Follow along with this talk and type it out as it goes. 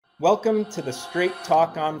Welcome to the Straight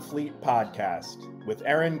Talk on Fleet podcast with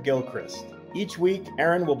Aaron Gilchrist. Each week,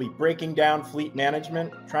 Aaron will be breaking down fleet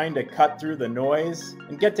management, trying to cut through the noise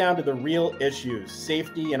and get down to the real issues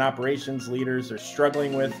safety and operations leaders are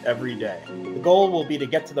struggling with every day. The goal will be to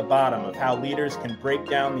get to the bottom of how leaders can break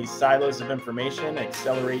down these silos of information,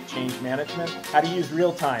 accelerate change management, how to use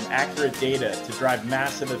real-time, accurate data to drive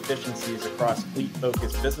massive efficiencies across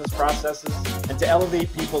fleet-focused business processes, and to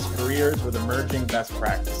elevate people's careers with emerging best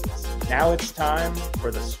practices. Now it's time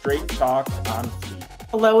for the Straight Talk on Fleet.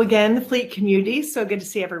 Hello again, the Fleet community. So good to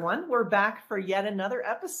see everyone. We're back for yet another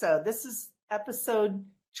episode. This is episode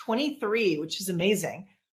 23, which is amazing,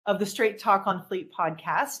 of the Straight Talk on Fleet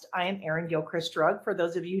podcast. I am Aaron Gilchrist Drug, for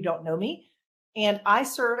those of you who don't know me, and I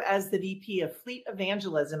serve as the VP of Fleet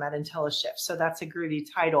Evangelism at IntelliShift. So that's a groovy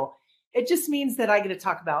title. It just means that I get to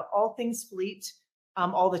talk about all things fleet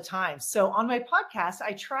all the time. So on my podcast,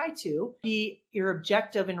 I try to be your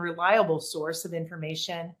objective and reliable source of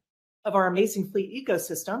information of our amazing fleet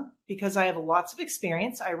ecosystem, because I have lots of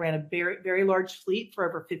experience. I ran a very, very large fleet for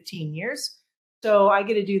over 15 years. So I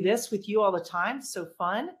get to do this with you all the time. So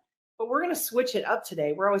fun. But we're going to switch it up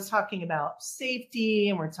today. We're always talking about safety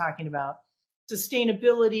and we're talking about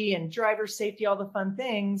sustainability and driver safety, all the fun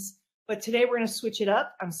things. But today we're going to switch it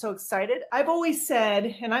up. I'm so excited. I've always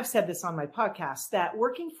said, and I've said this on my podcast, that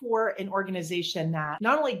working for an organization that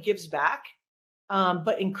not only gives back,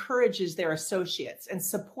 but encourages their associates and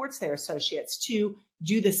supports their associates to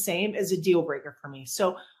do the same is a deal breaker for me.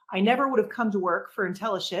 So I never would have come to work for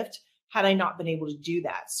IntelliShift had I not been able to do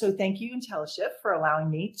that. So thank you, IntelliShift, for allowing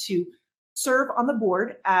me to serve on the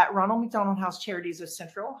board at Ronald McDonald House Charities of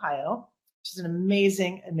Central Ohio, which is an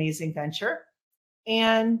amazing, amazing venture.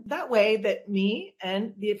 And that way that me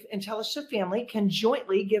and the IntelliShift family can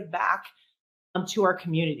jointly give back to our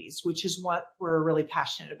communities, which is what we're really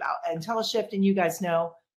passionate about. And IntelliShift, and you guys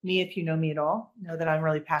know me, if you know me at all, know that I'm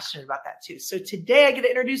really passionate about that too. So today I get to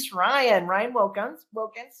introduce Ryan Wilkins.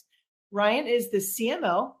 Ryan is the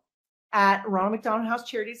CMO at Ronald McDonald House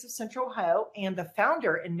Charities of Central Ohio and the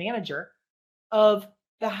founder and manager of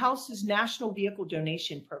the House's National Vehicle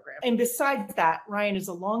Donation Program. And besides that, Ryan is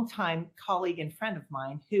a longtime colleague and friend of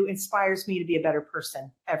mine who inspires me to be a better person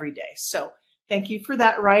every day. So thank you for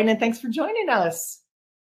that, Ryan, and thanks for joining us.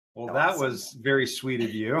 Well, that was very sweet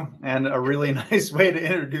of you and a really nice way to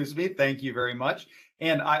introduce me. Thank you very much.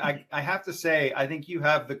 And I have to say, I think you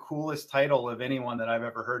have the coolest title of anyone that I've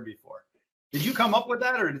ever heard before. Did you come up with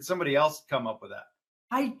that, or did somebody else come up with that?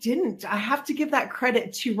 I didn't. I have to give that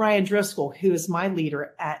credit to Ryan Driscoll, who is my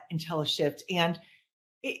leader at IntelliShift. And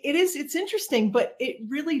it's interesting, but it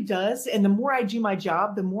really does. And the more I do my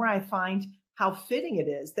job, the more I find how fitting it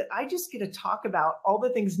is that I just get to talk about all the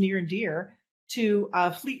things near and dear to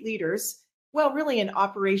fleet leaders, well, really in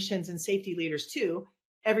operations and safety leaders too,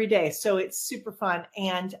 every day. So it's super fun.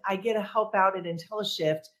 And I get to help out at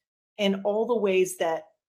IntelliShift in all the ways that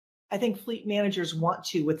I think fleet managers want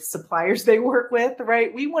to with suppliers they work with,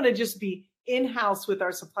 right? We want to just be in-house with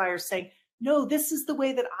our suppliers saying, no, this is the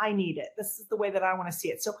way that I need it. This is the way that I want to see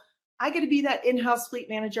it. So I get to be that in-house fleet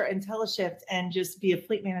manager at IntelliShift and just be a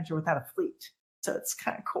fleet manager without a fleet. So it's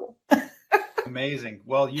kind of cool. Amazing.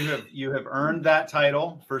 Well, you have earned that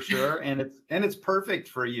title for sure, and it's perfect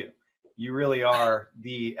for you. You really are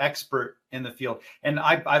the expert in the field. And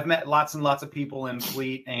I've met lots and lots of people in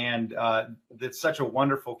fleet, and it's such a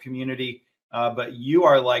wonderful community. But you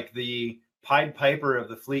are like the Pied Piper of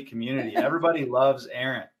the fleet community. Everybody loves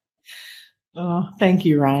Aaron. Oh, thank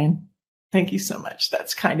you, Ryan. Thank you so much.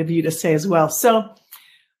 That's kind of you to say as well. So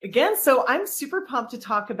again, I'm super pumped to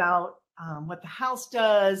talk about what the house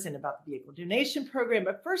does and about the vehicle donation program.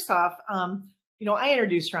 But first off, I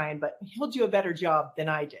introduced Ryan, but he'll do a better job than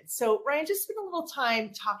I did. So Ryan, just spend a little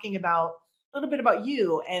time talking about a little bit about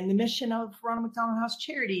you and the mission of Ronald McDonald House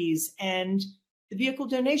Charities and the vehicle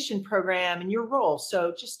donation program and your role.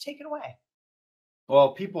 So just take it away.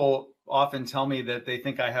 Well, people often tell me that they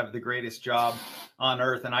think I have the greatest job on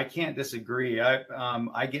earth, and I can't disagree.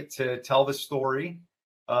 I get to tell the story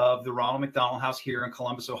of the Ronald McDonald House here in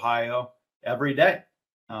Columbus, Ohio, every day.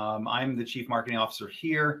 I'm the chief marketing officer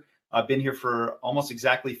here. I've been here for almost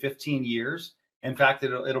exactly 15 years. In fact,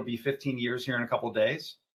 it'll be 15 years here in a couple of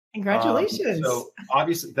days. Congratulations. So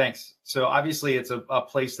obviously, thanks. So obviously, it's a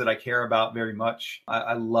place that I care about very much.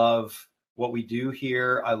 I love what we do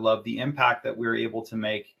here. I love the impact that we're able to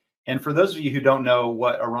make. And for those of you who don't know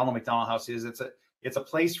what a Ronald McDonald House is, it's a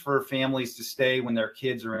place for families to stay when their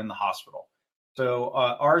kids are in the hospital. So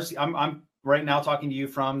ours, I'm right now talking to you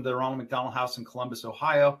from the Ronald McDonald House in Columbus,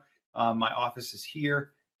 Ohio. My office is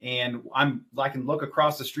here. And I can look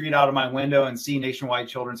across the street out of my window and see Nationwide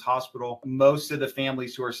Children's Hospital. Most of the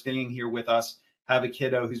families who are staying here with us have a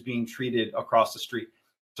kiddo who's being treated across the street.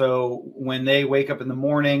 So when they wake up in the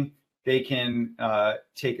morning, they can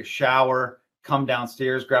take a shower, come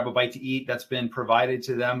downstairs, grab a bite to eat that's been provided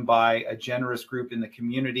to them by a generous group in the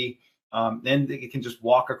community. Then they can just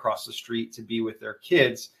walk across the street to be with their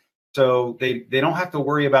kids. So they don't have to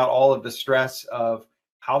worry about all of the stress of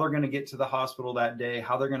how they're going to get to the hospital that day,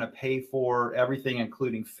 how they're going to pay for everything,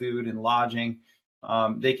 including food and lodging.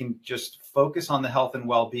 They can just focus on the health and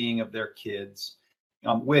well-being of their kids,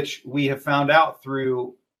 which we have found out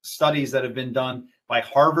through studies that have been done by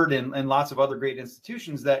Harvard and lots of other great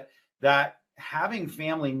institutions that having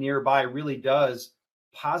family nearby really does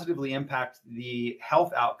positively impact the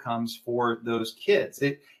health outcomes for those kids.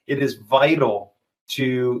 It is vital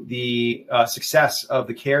to the success of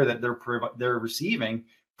the care that they're receiving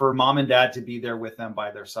for mom and dad to be there with them by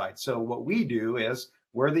their side. So what we do is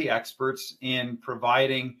we're the experts in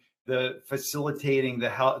facilitating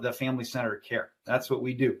the family-centered care. That's what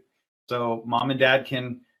we do. So mom and dad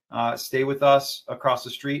can stay with us across the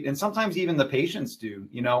street, and sometimes even the patients do.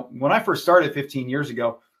 When I first started 15 years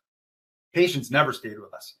ago, patients never stayed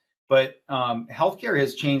with us, but healthcare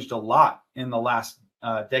has changed a lot in the last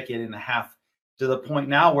decade and a half, to the point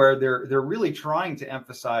now where they're really trying to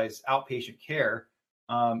emphasize outpatient care.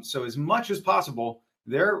 So as much as possible,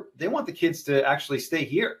 they want the kids to actually stay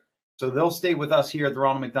here. So they'll stay with us here at the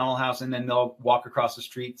Ronald McDonald House, and then they'll walk across the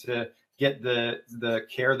street to get the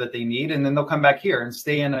care that they need, and then they'll come back here and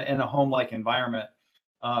stay in a home-like environment.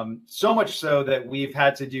 So much so that we've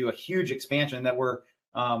had to do a huge expansion that we're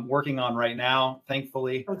working on right now,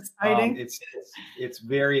 thankfully. Exciting. It's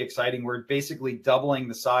very exciting. We're basically doubling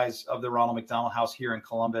the size of the Ronald McDonald House here in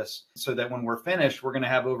Columbus, so that when we're finished, we're going to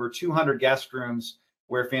have over 200 guest rooms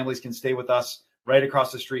where families can stay with us right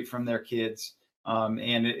across the street from their kids.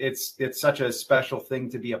 And it's such a special thing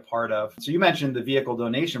to be a part of. So you mentioned the vehicle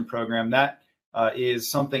donation program. That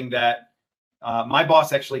is something that my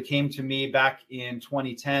boss actually came to me back in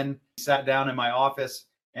 2010, sat down in my office,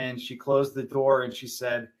 and she closed the door and she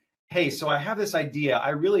said, "Hey, so I have this idea. I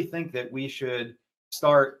really think that we should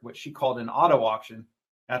start what she called an auto auction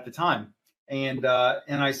at the time." And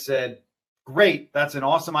I said, "Great, that's an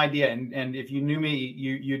awesome idea." And if you knew me,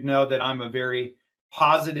 you'd know that I'm a very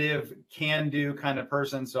positive, can-do kind of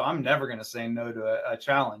person. So I'm never going to say no to a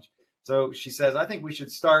challenge. So she says, "I think we should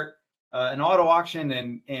start an auto auction,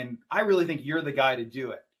 and I really think you're the guy to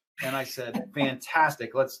do it." And I said,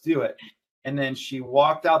 "Fantastic, let's do it." And then she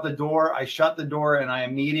walked out the door. I shut the door, and I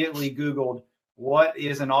immediately Googled, what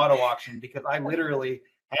is an auto auction? Because I literally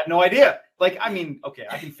had no idea. Okay,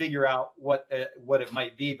 I can figure out what it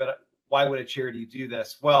might be, but why would a charity do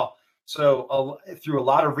this? Well, so through a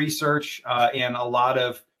lot of research and a lot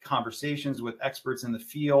of conversations with experts in the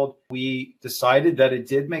field, we decided that it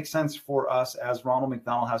did make sense for us as Ronald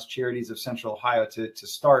McDonald House Charities of Central Ohio to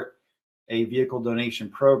start a vehicle donation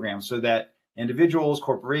program, so that individuals,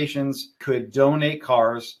 corporations could donate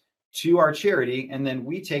cars to our charity, and then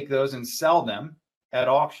we take those and sell them at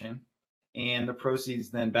auction, and the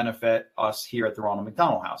proceeds then benefit us here at the Ronald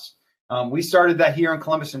McDonald House. We started that here in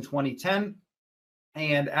Columbus in 2010,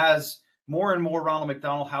 and as more and more Ronald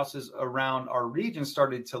McDonald Houses around our region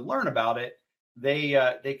started to learn about it,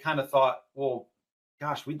 they kind of thought, well,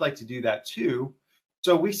 gosh, we'd like to do that too.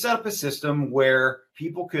 So we set up a system where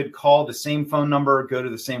people could call the same phone number, go to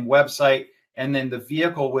the same website, and then the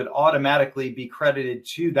vehicle would automatically be credited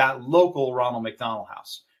to that local Ronald McDonald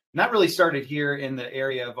House. And that really started here in the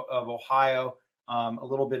area of Ohio, a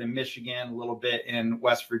little bit in Michigan, a little bit in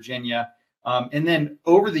West Virginia. And then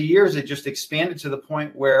over the years, it just expanded to the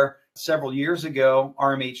point where several years ago,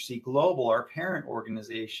 RMHC Global, our parent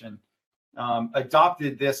organization,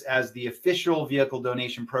 adopted this as the official vehicle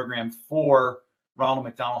donation program for Ronald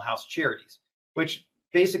McDonald House Charities, which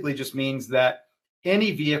basically just means that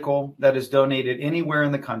any vehicle that is donated anywhere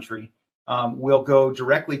in the country will go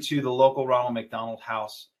directly to the local Ronald McDonald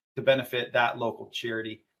House to benefit that local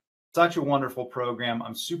charity. Such a wonderful program.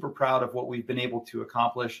 I'm super proud of what we've been able to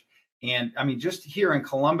accomplish. And just here in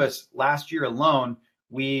Columbus last year alone,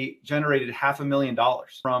 we generated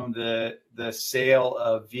 $500,000 from the sale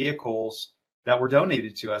of vehicles that were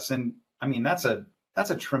donated to us. And that's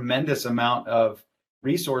a tremendous amount of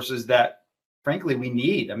resources that frankly we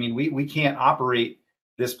need. We can't operate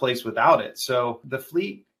this place without it. So the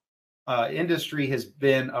fleet industry has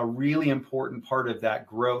been a really important part of that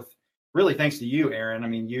growth, really thanks to you,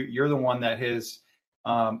 Aaron. You're the one that has,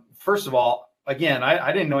 first of all, again,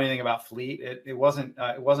 I didn't know anything about fleet. It wasn't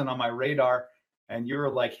on my radar. And you were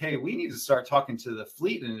like, "Hey, we need to start talking to the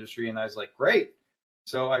fleet industry." And I was like, "Great.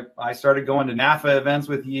 So I started going to NAFA events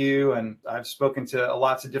with you, and I've spoken to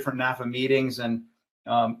lots of different NAFA meetings, and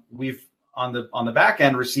we've on the back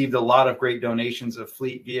end received a lot of great donations of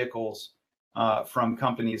fleet vehicles from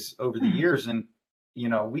companies over the years. And,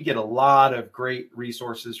 we get a lot of great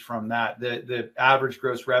resources from that. The average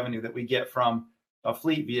gross revenue that we get from a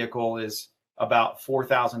fleet vehicle is about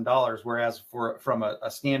 $4,000, whereas from a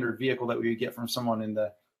standard vehicle that we would get from someone in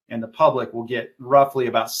the public, we'll get roughly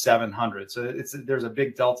about $700. So there's a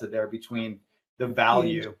big delta there between the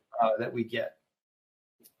value that we get.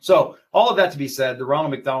 So all of that to be said, the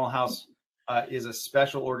Ronald McDonald House is a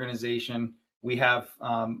special organization. We have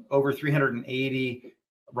over 380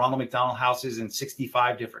 Ronald McDonald Houses in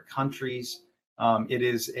 65 different countries. It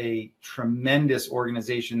is a tremendous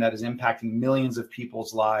organization that is impacting millions of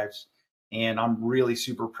people's lives. And I'm really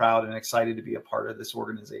super proud and excited to be a part of this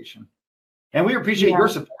organization. And we appreciate your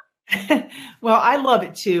support. Well, I love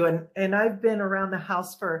it too. And I've been around the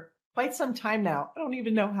house for quite some time now. I don't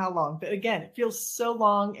even know how long, but again, it feels so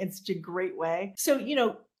long. It's such a great way. So,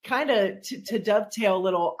 kind of to dovetail a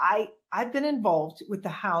little, I've been involved with the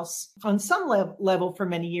house on some level for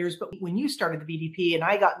many years, but when you started the VDP and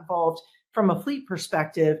I got involved from a fleet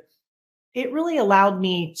perspective, it really allowed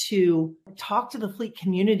me to talk to the fleet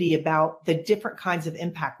community about the different kinds of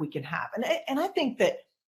impact we can have. And I think that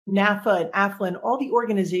NAFA and AFLA and all the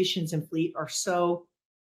organizations in fleet are so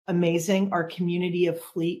amazing. Our community of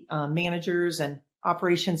fleet managers and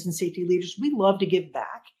operations and safety leaders, we love to give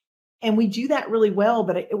back. And we do that really well,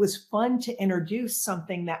 but it was fun to introduce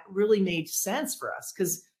something that really made sense for us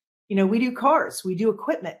because, we do cars, we do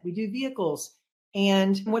equipment, we do vehicles.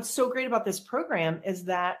 And what's so great about this program is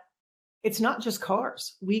that it's not just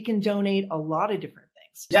cars. We can donate a lot of different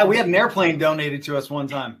things. Yeah, we had an airplane donated to us one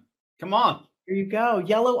time. Come on. There you go.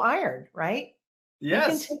 Yellow iron, right? Yes. We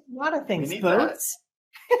can take a lot of things. Boats.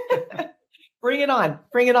 Bring it on.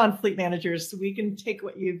 Bring it on, fleet managers, so we can take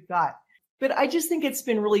what you've got. But I just think it's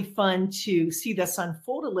been really fun to see this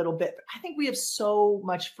unfold a little bit. But I think we have so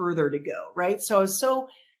much further to go, right? So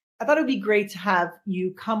I thought it would be great to have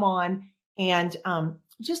you come on and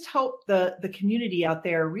just help the community out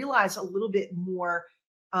there realize a little bit more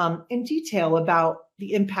in detail about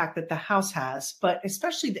the impact that the house has, but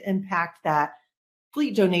especially the impact that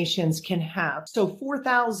fleet donations can have. So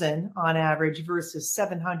 4,000 on average versus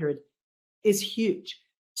 700 is huge.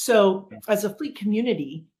 So as a fleet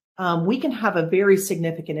community, we can have a very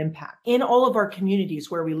significant impact in all of our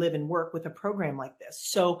communities where we live and work with a program like this.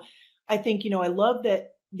 So I think, I love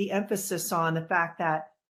that the emphasis on the fact that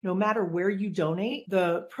no matter where you donate,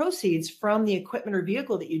 the proceeds from the equipment or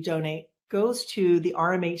vehicle that you donate goes to the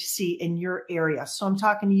RMHC in your area. So I'm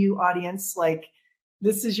talking to you, audience, like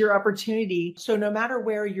this is your opportunity. So no matter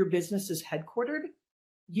where your business is headquartered,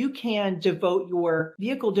 you can devote your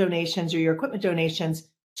vehicle donations or your equipment donations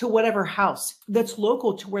to whatever house that's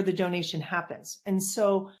local to where the donation happens. And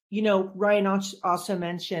so, Ryan also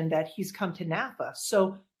mentioned that he's come to NAFA.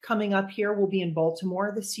 So coming up here, we'll be in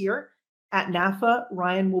Baltimore this year at NAFA.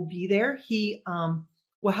 Ryan will be there. He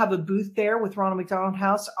will have a booth there with Ronald McDonald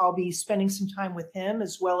House. I'll be spending some time with him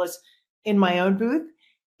as well as in my own booth.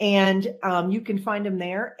 And you can find him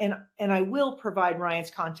there. And I will provide Ryan's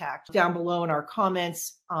contact down below in our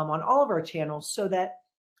comments on all of our channels so that,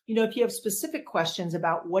 if you have specific questions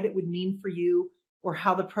about what it would mean for you or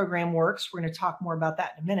how the program works, we're going to talk more about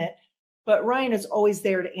that in a minute. But Ryan is always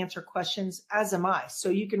there to answer questions, as am I. So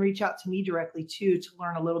you can reach out to me directly too to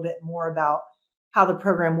learn a little bit more about how the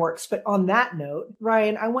program works. But on that note,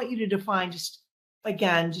 Ryan, I want you to define just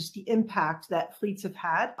the impact that fleets have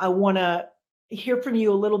had. I want to hear from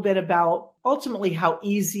you a little bit about ultimately how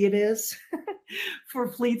easy it is for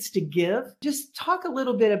fleets to give. Just talk a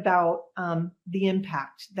little bit about the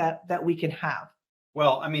impact that we can have.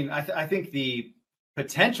 Well, I think the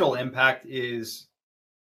potential impact is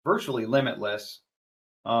virtually limitless.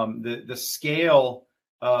 The scale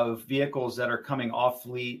of vehicles that are coming off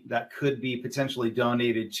fleet that could be potentially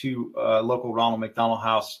donated to local Ronald McDonald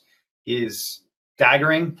House is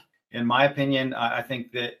staggering. In my opinion, I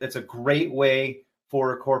think that it's a great way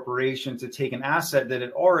for a corporation to take an asset that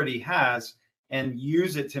it already has and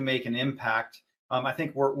use it to make an impact. I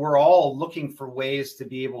think we're all looking for ways to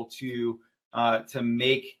be able to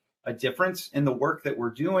make a difference in the work that we're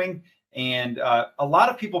doing. And a lot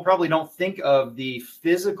of people probably don't think of the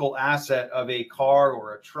physical asset of a car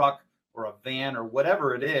or a truck or a van or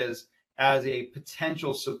whatever it is as a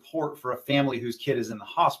potential support for a family whose kid is in the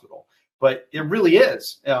hospital. But it really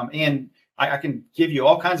is. And I can give you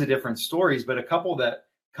all kinds of different stories, but a couple that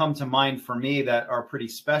come to mind for me that are pretty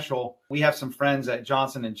special. We have some friends at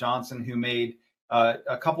Johnson & Johnson who made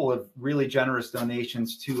a couple of really generous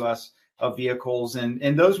donations to us. of vehicles.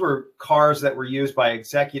 And those were cars that were used by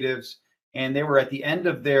executives, and they were at the end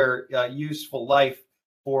of their useful life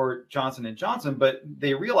for Johnson & Johnson, but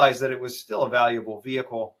they realized that it was still a valuable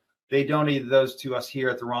vehicle. They donated those to us here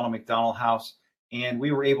at the Ronald McDonald House, and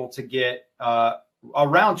we were able to get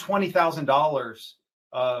around $20,000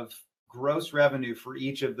 of gross revenue for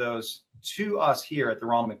each of those to us here at the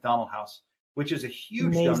Ronald McDonald House, which is a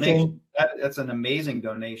huge donation. That's an amazing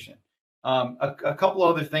donation. A couple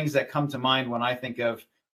other things that come to mind when I think of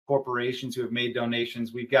corporations who have made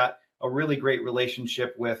donations. We've got a really great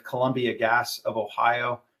relationship with Columbia Gas of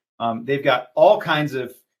Ohio. They've got all kinds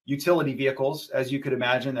of utility vehicles, as you could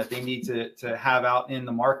imagine, that they need to have out in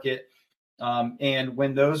the market. And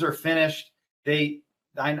when those are finished,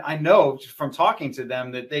 I know from talking to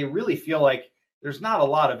them that they really feel like there's not a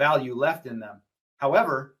lot of value left in them.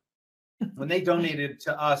 However, when they donated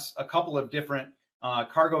to us a couple of different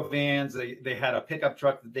cargo vans, they had a pickup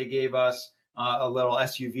truck that they gave us, a little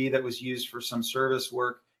SUV that was used for some service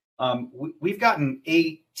work. We've gotten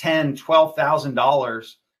 $8,000, $10,000,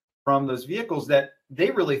 $12,000 from those vehicles that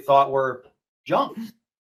they really thought were junk.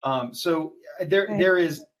 So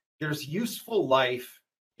there's useful life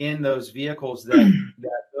in those vehicles that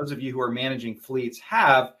those of you who are managing fleets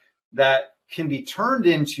have, that can be turned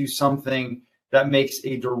into something that makes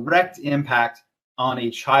a direct impact on a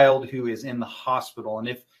child who is in the hospital.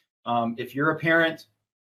 And if you're a parent,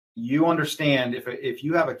 you understand if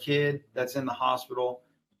you have a kid that's in the hospital,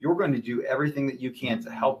 you're going to do everything that you can to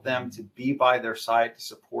help them, to be by their side, to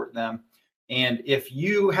support them. And if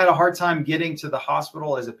you had a hard time getting to the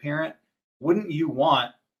hospital as a parent, wouldn't you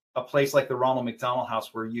want a place like the Ronald McDonald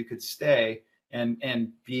House where you could stay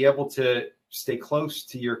and be able to stay close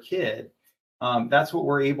to your kid? That's what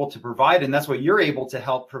we're able to provide. And that's what you're able to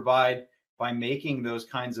help provide by making those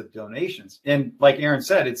kinds of donations. And like Aaron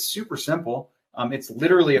said, it's super simple. It's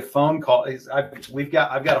literally a phone call. I've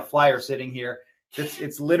got a flyer sitting here.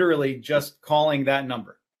 It's literally just calling that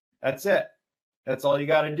number. That's it. That's all you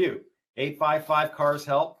got to do. 855 Cars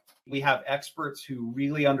Help. We have experts who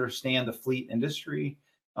really understand the fleet industry.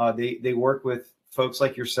 They work with folks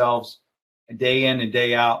like yourselves day in and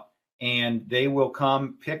day out, and they will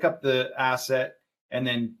come pick up the asset and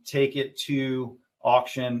then take it to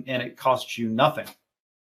auction, and it costs you nothing.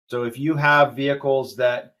 So if you have vehicles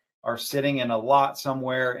that are sitting in a lot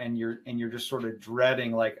somewhere and you're just sort of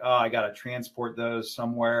dreading, like, oh, I got to transport those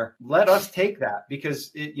somewhere, let us take that,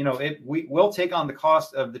 because we will take on the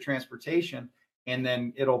cost of the transportation, and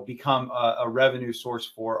then it'll become a revenue source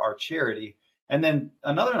for our charity. And then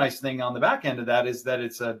another nice thing on the back end of that is that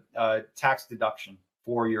it's a tax deduction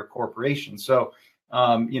for your corporation. So,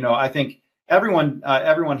 I think everyone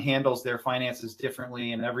handles their finances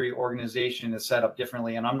differently, and every organization is set up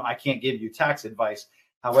differently. And I can't give you tax advice.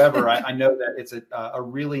 However, I know that it's a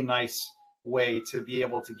really nice way to be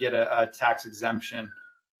able to get a tax exemption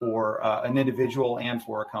for an individual and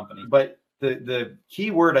for a company. But the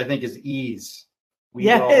key word, I think, is ease.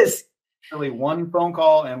 Yes. Really one phone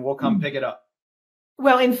call and we'll come pick it up.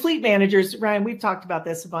 Well, in fleet managers, Ryan, we've talked about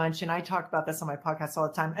this a bunch, and I talk about this on my podcast all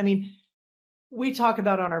the time. I mean, we talk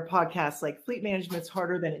about on our podcast, like, fleet management's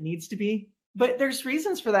harder than it needs to be, but there's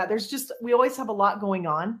reasons for that. We always have a lot going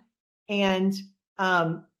on. And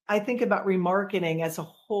I think about remarketing as a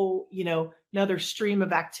whole, another stream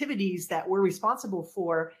of activities that we're responsible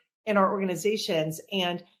for in our organizations.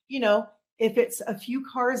 And, if it's a few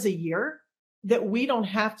cars a year that we don't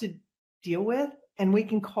have to deal with, and we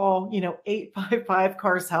can call, 855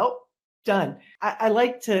 Cars Help, done. I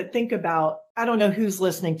like to think about, I don't know who's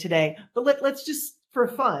listening today, but let's just, for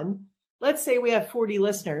fun, let's say we have 40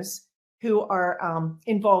 listeners who are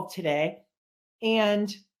involved today.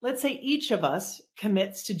 And let's say each of us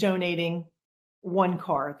commits to donating one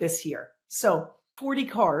car this year. So 40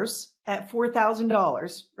 cars at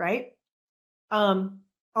 $4,000, right? On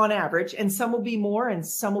average, and some will be more and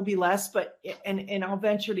some will be less, but, and I'll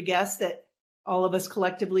venture to guess that all of us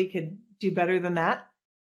collectively could do better than that.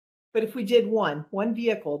 But if we did one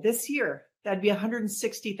vehicle this year, that'd be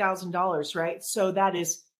 $160,000, right? So that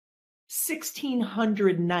is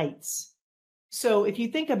 1,600 nights. So if you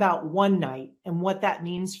think about one night and what that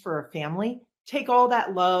means for a family, take all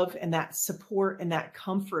that love and that support and that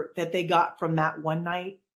comfort that they got from that one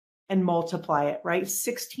night and multiply it, right?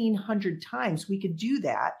 1,600 times. We could do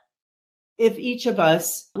that if each of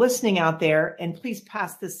us listening out there, and please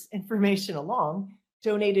pass this information along,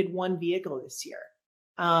 donated one vehicle this year.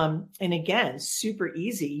 And again, super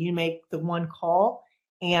easy. You make the one call,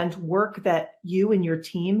 and work that you and your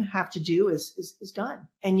team have to do is done.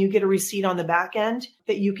 And you get a receipt on the back end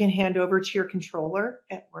that you can hand over to your controller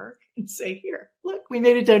at work. and say, here, look, we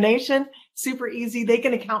made a donation, super easy. They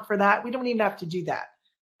can account for that. We don't even have to do that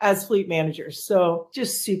as fleet managers. So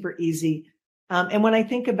just super easy. And when I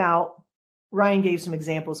think about, Ryan gave some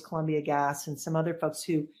examples, Columbia Gas and some other folks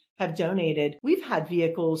who have donated. We've had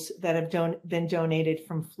vehicles that have been donated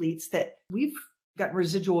from fleets that we've got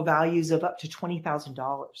residual values of up to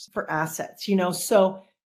 $20,000 for assets, so,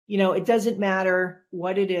 it doesn't matter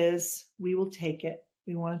what it is. We will take it.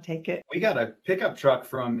 We want to take it. We got a pickup truck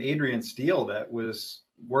from Adrian Steele that was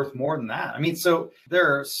worth more than that. I mean, so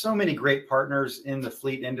there are so many great partners in the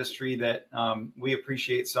fleet industry that we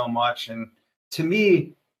appreciate so much. And to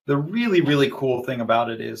me, the really, really cool thing about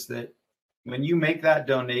it is that when you make that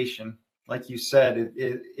donation, like you said,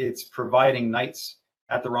 it's providing nights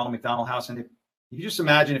at the Ronald McDonald House. And if you just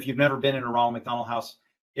imagine, if you've never been in a Ronald McDonald House,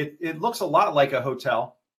 it looks a lot like a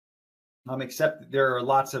hotel, except there are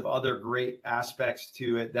lots of other great aspects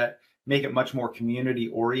to it that make it much more community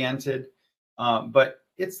oriented. But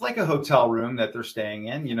it's like a hotel room that they're staying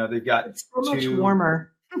in. They've got it's so much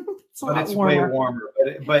warmer. It's way warmer.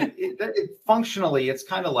 But functionally, it's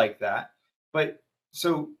kind of like that. But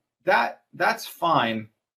so that's fine.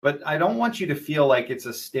 But I don't want you to feel like it's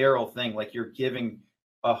a sterile thing, like you're giving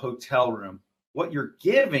a hotel room. What you're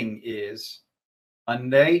giving is a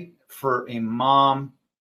night for a mom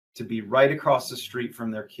to be right across the street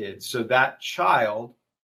from their kids, so that child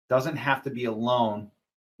doesn't have to be alone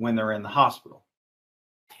when they're in the hospital.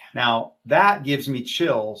 Now, that gives me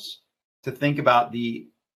chills to think about the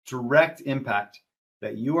direct impact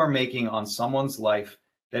that you are making on someone's life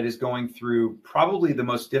that is going through probably the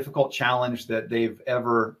most difficult challenge that they've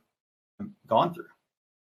ever gone through.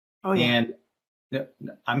 Oh, yeah. And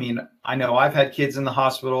I mean, I know I've had kids in the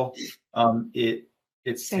hospital.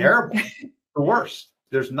 It's terrible. The worst.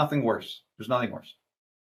 There's nothing worse. There's nothing worse.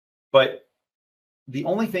 But the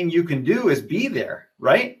only thing you can do is be there,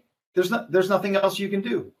 right? There's nothing else you can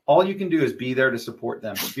do. All you can do is be there to support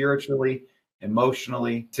them spiritually,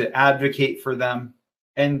 emotionally, to advocate for them.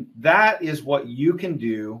 And that is what you can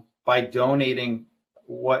do by donating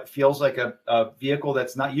what feels like a vehicle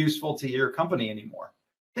that's not useful to your company anymore.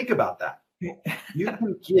 Think about that. You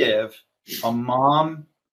can give a mom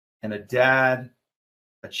and a dad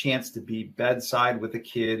a chance to be bedside with a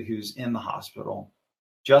kid who's in the hospital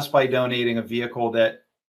just by donating a vehicle that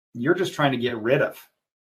you're just trying to get rid of.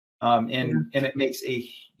 And it makes a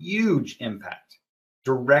huge impact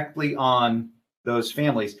directly on those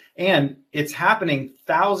families. And it's happening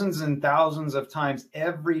thousands and thousands of times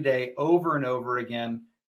every day, over and over again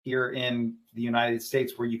here in the United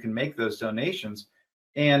States, where you can make those donations.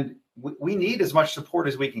 And we need as much support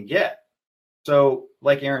as we can get. So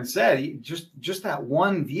like Aaron said, just that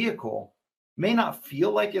one vehicle may not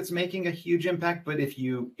feel like it's making a huge impact, but if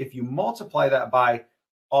you multiply that by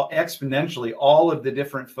exponentially all of the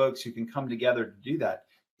different folks who can come together to do that,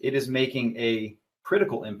 it is making a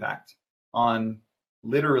critical impact on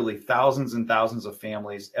literally thousands and thousands of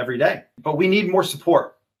families every day. But we need more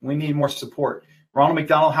support. We need more support. Ronald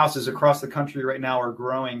McDonald houses across the country right now are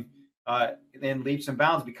growing in leaps and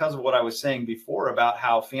bounds because of what I was saying before about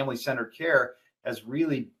how family-centered care has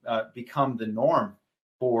really become the norm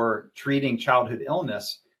for treating childhood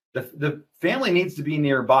illness. The family needs to be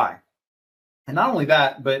nearby. And not only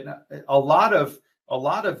that, but a lot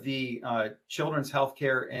of the children's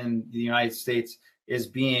healthcare in the United States is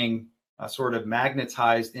being sort of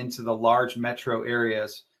magnetized into the large metro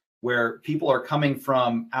areas where people are coming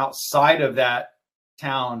from outside of that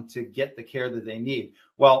town to get the care that they need.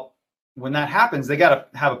 Well, when that happens, they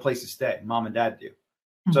got to have a place to stay. Mom and dad do.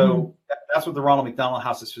 Mm-hmm. So that's what the Ronald McDonald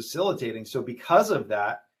House is facilitating. So because of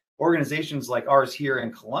that, organizations like ours here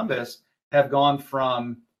in Columbus have gone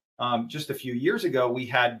from just a few years ago, we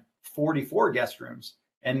had 44 guest rooms.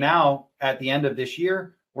 And now at the end of this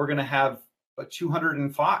year, we're going to have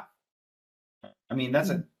 205. I mean, that's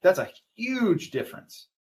a huge difference.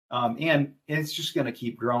 And it's just going to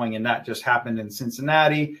keep growing. And that just happened in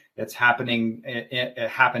Cincinnati. It's happening. It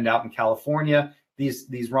happened out in California.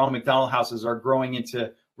 These Ronald McDonald houses are growing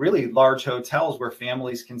into really large hotels where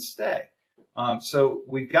families can stay. So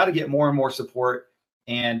we've got to get more and more support.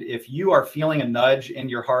 And if you are feeling a nudge in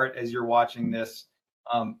your heart as you're watching this,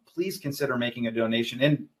 please consider making a donation.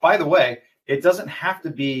 And by the way, it doesn't have to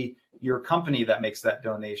be your company that makes that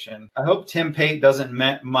donation. I hope Tim Pate doesn't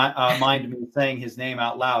mind me saying his name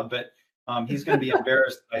out loud, but he's going to be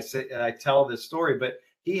embarrassed if I tell this story. But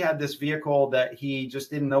he had this vehicle that he just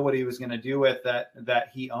didn't know what he was going to do with that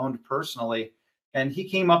he owned personally. And he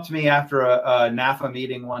came up to me after a NAFA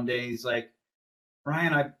meeting one day. He's like,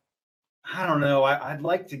 Ryan, I don't know. I'd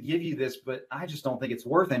like to give you this, but I just don't think it's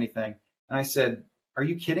worth anything. And I said, are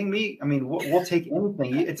you kidding me? I mean, we'll take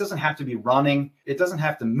anything. It doesn't have to be running. It doesn't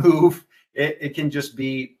have to move. It can just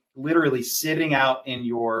be literally sitting out in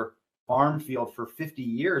your farm field for 50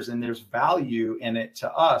 years, and there's value in it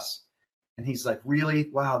to us. And he's like, really?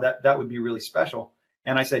 Wow, that would be really special.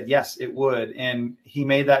 And I said, yes, it would. And he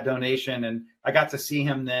made that donation, and I got to see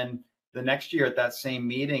him then the next year at that same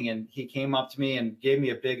meeting. And he came up to me and gave me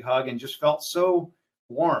a big hug and just felt so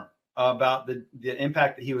warm about the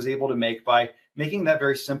impact that he was able to make by making that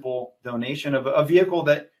very simple donation of a vehicle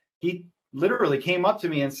that he literally came up to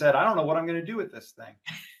me and said, I don't know what I'm going to do with this thing.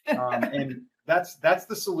 And that's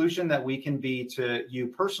the solution that we can be to you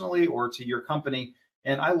personally or to your company.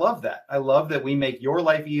 And I love that. I love that we make your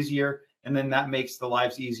life easier. And then that makes the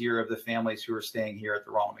lives easier of the families who are staying here at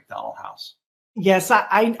the Ronald McDonald House. Yes,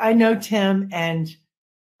 I know Tim, and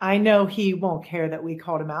I know he won't care that we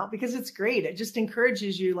called him out, because it's great. It just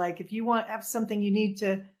encourages you. Like, if you have something you need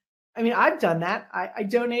to, I mean, I've done that. I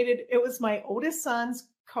donated, it was my oldest son's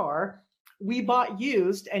car. We bought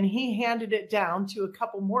used, and he handed it down to a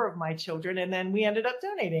couple more of my children. And then we ended up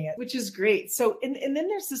donating it, which is great. So, and then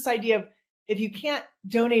there's this idea of, if you can't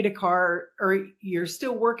donate a car, or you're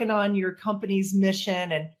still working on your company's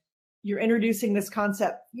mission and you're introducing this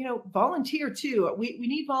concept, volunteer too. We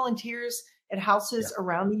need volunteers at houses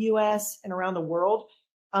around the US and around the world.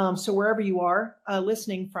 So wherever you are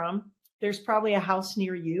listening from, there's probably a house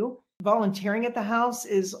near you. Volunteering at the house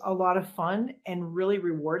is a lot of fun and really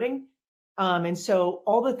rewarding. And so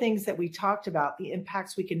all the things that we talked about, the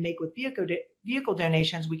impacts we can make with vehicle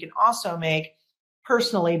donations, we can also make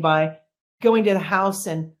personally by going to the house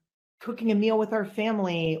and cooking a meal with our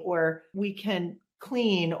family, or we can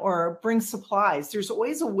clean or bring supplies. There's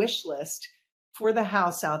always a wish list for the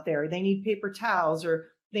house out there. They need paper towels, or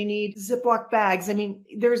they need Ziploc bags. I mean,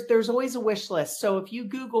 there's always a wish list. So if you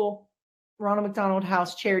Google Ronald McDonald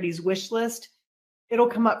House Charities wish list, it'll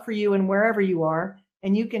come up for you and wherever you are,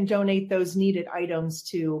 and you can donate those needed items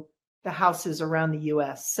to the houses around the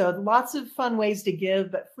US. So lots of fun ways to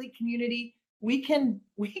give, but Fleet Community, we can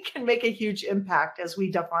make a huge impact as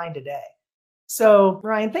we define today. So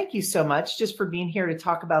Ryan, thank you so much just for being here to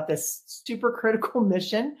talk about this super critical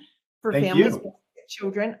mission for families with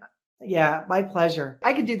children. Yeah, my pleasure.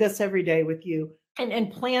 I could do this every day with you,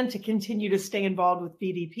 and plan to continue to stay involved with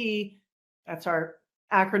VDP. That's our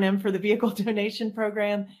acronym for the Vehicle Donation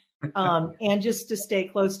Program. And just to stay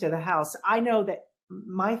close to the house. I know that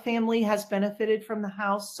my family has benefited from the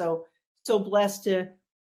house. So blessed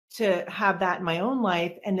to have that in my own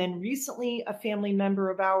life. And then recently, a family member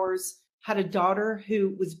of ours had a daughter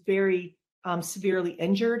who was very severely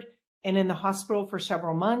injured and in the hospital for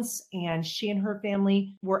several months. And she and her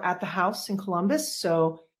family were at the house in Columbus.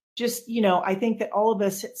 So just, I think that all of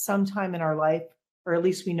us at some time in our life, or at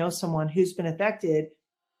least we know someone who's been affected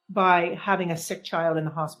by having a sick child in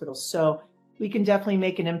the hospital. So we can definitely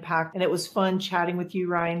make an impact. And it was fun chatting with you,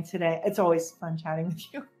 Ryan, today. It's always fun chatting with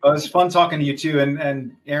you. Well, it's fun talking to you too.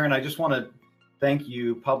 And Aaron, I just want to thank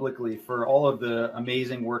you publicly for all of the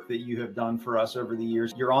amazing work that you have done for us over the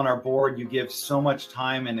years. You're on our board. You give so much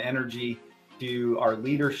time and energy to our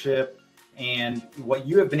leadership, and what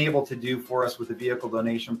you have been able to do for us with the vehicle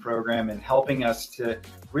donation program and helping us to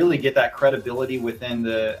really get that credibility within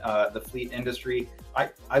the fleet industry.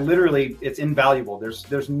 I literally, it's invaluable.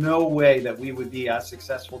 There's no way that we would be as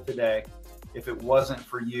successful today if it wasn't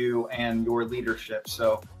for you and your leadership.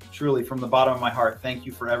 So truly, from the bottom of my heart, thank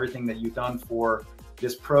you for everything that you've done for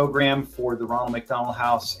this program, for the Ronald McDonald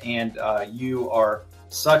House. And you are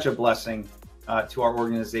such a blessing to our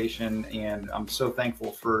organization. And I'm so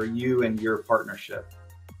thankful for you and your partnership.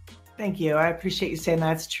 Thank you. I appreciate you saying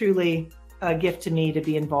that. It's truly a gift to me to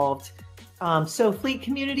be involved. So Fleet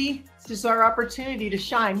Community, this is our opportunity to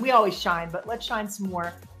shine. We always shine, but let's shine some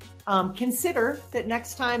more. Consider that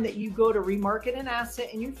next time that you go to remarket an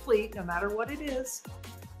asset in your fleet, no matter what it is,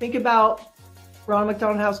 think about Ronald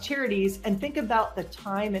McDonald House Charities, and think about the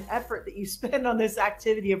time and effort that you spend on this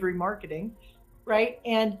activity of remarketing, right?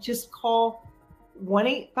 And just call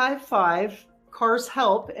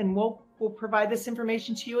 1-855-CARS-HELP, and we'll provide this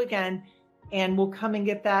information to you again, and we'll come and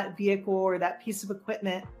get that vehicle or that piece of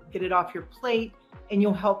equipment, get it off your plate, and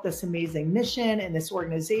you'll help this amazing mission and this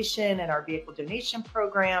organization and our vehicle donation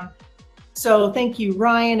program. So thank you,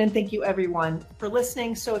 Ryan, and thank you everyone for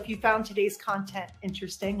listening. So if you found today's content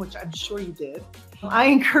interesting, which I'm sure you did, I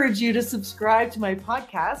encourage you to subscribe to my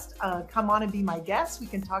podcast. Come on and be my guest. We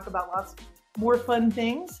can talk about lots more fun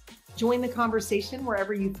things. Join the conversation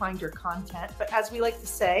wherever you find your content. But as we like to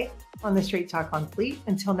say on the Straight Talk on Fleet,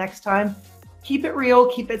 until next time, keep it real,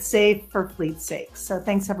 keep it safe for fleet's sake. So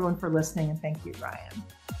thanks everyone for listening, and thank you, Ryan.